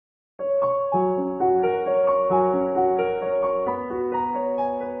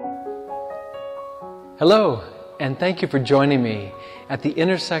Hello, and thank you for joining me at the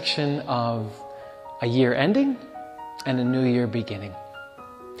intersection of a year ending and a new year beginning.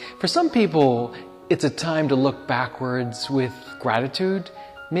 For some people, it's a time to look backwards with gratitude,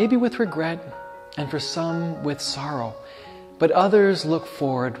 maybe with regret, and for some with sorrow, but others look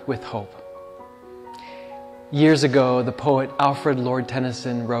forward with hope. Years ago, the poet Alfred Lord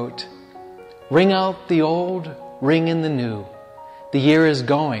Tennyson wrote, "Ring out the old, ring in the new. The year is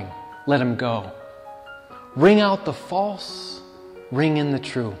going, let him go. Ring out the false, ring in the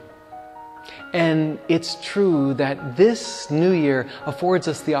true." And it's true that this new year affords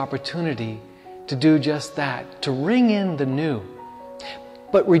us the opportunity to do just that, to ring in the new.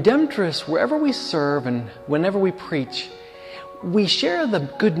 But Redemptorists, wherever we serve and whenever we preach, we share the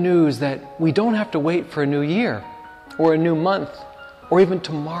good news that we don't have to wait for a new year or a new month or even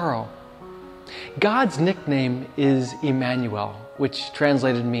tomorrow. God's nickname is Emmanuel, which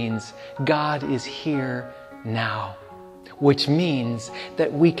translated means God is here now, which means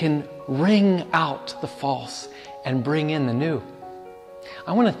that we can ring out the false and bring in the new.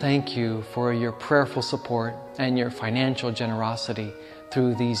 I want to thank you for your prayerful support and your financial generosity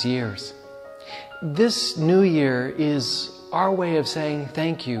through these years. This new year is our way of saying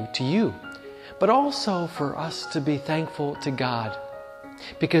thank you to you, but also for us to be thankful to God,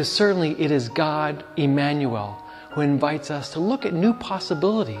 because certainly it is God, Emmanuel, who invites us to look at new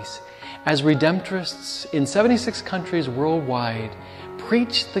possibilities as Redemptorists in 76 countries worldwide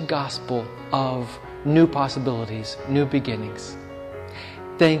preach the gospel of new possibilities, new beginnings.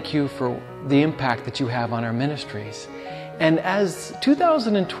 Thank you for the impact that you have on our ministries. And as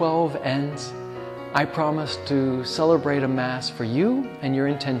 2012 ends, I promise to celebrate a Mass for you and your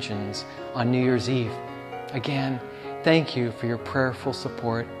intentions on New Year's Eve. Again, thank you for your prayerful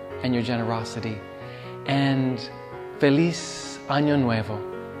support and your generosity. And Feliz Año Nuevo.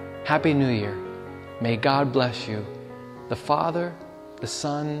 Happy New Year. May God bless you, the Father, the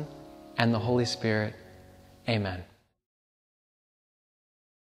Son, and the Holy Spirit. Amen.